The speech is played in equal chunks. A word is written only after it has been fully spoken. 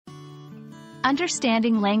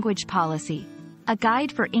Understanding Language Policy, a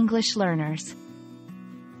guide for English learners.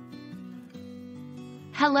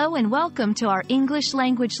 Hello and welcome to our English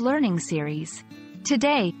language learning series.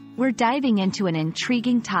 Today, we're diving into an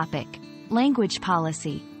intriguing topic, language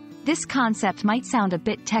policy. This concept might sound a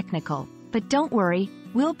bit technical, but don't worry,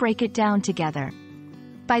 we'll break it down together.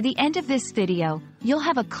 By the end of this video, you'll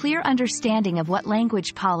have a clear understanding of what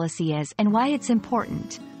language policy is and why it's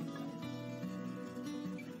important.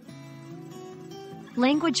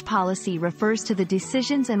 Language policy refers to the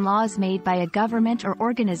decisions and laws made by a government or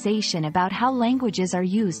organization about how languages are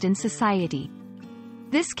used in society.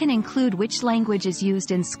 This can include which language is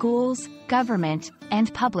used in schools, government,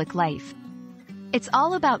 and public life. It's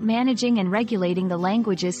all about managing and regulating the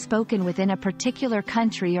languages spoken within a particular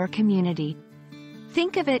country or community.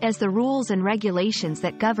 Think of it as the rules and regulations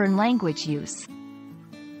that govern language use.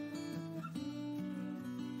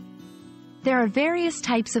 There are various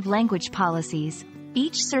types of language policies,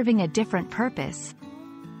 each serving a different purpose.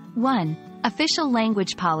 1. Official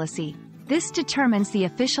language policy. This determines the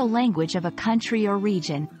official language of a country or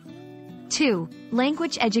region. 2.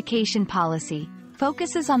 Language education policy.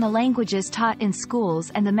 Focuses on the languages taught in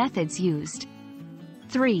schools and the methods used.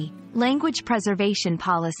 3. Language preservation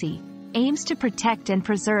policy. Aims to protect and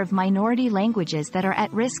preserve minority languages that are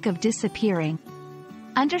at risk of disappearing.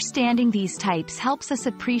 Understanding these types helps us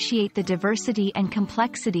appreciate the diversity and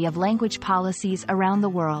complexity of language policies around the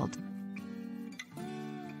world.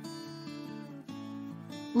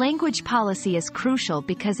 Language policy is crucial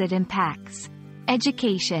because it impacts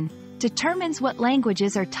education, determines what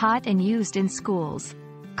languages are taught and used in schools.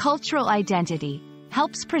 Cultural identity,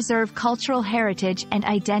 helps preserve cultural heritage and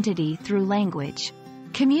identity through language.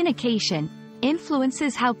 Communication,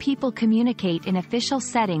 influences how people communicate in official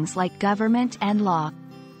settings like government and law.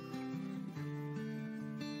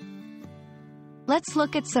 Let's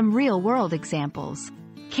look at some real-world examples.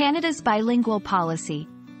 Canada's bilingual policy.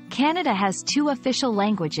 Canada has 2 official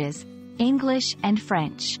languages, English and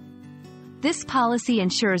French. This policy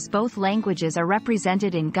ensures both languages are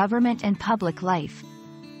represented in government and public life.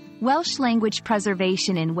 Welsh language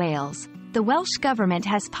preservation in Wales. The Welsh government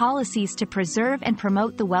has policies to preserve and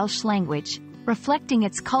promote the Welsh language, reflecting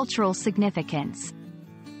its cultural significance.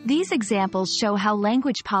 These examples show how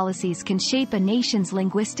language policies can shape a nation's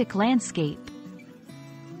linguistic landscape.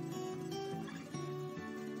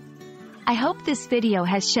 I hope this video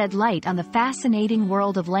has shed light on the fascinating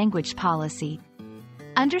world of language policy.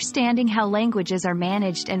 Understanding how languages are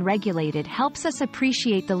managed and regulated helps us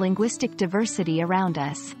appreciate the linguistic diversity around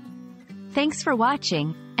us. Thanks for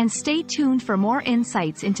watching, and stay tuned for more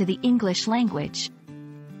insights into the English language.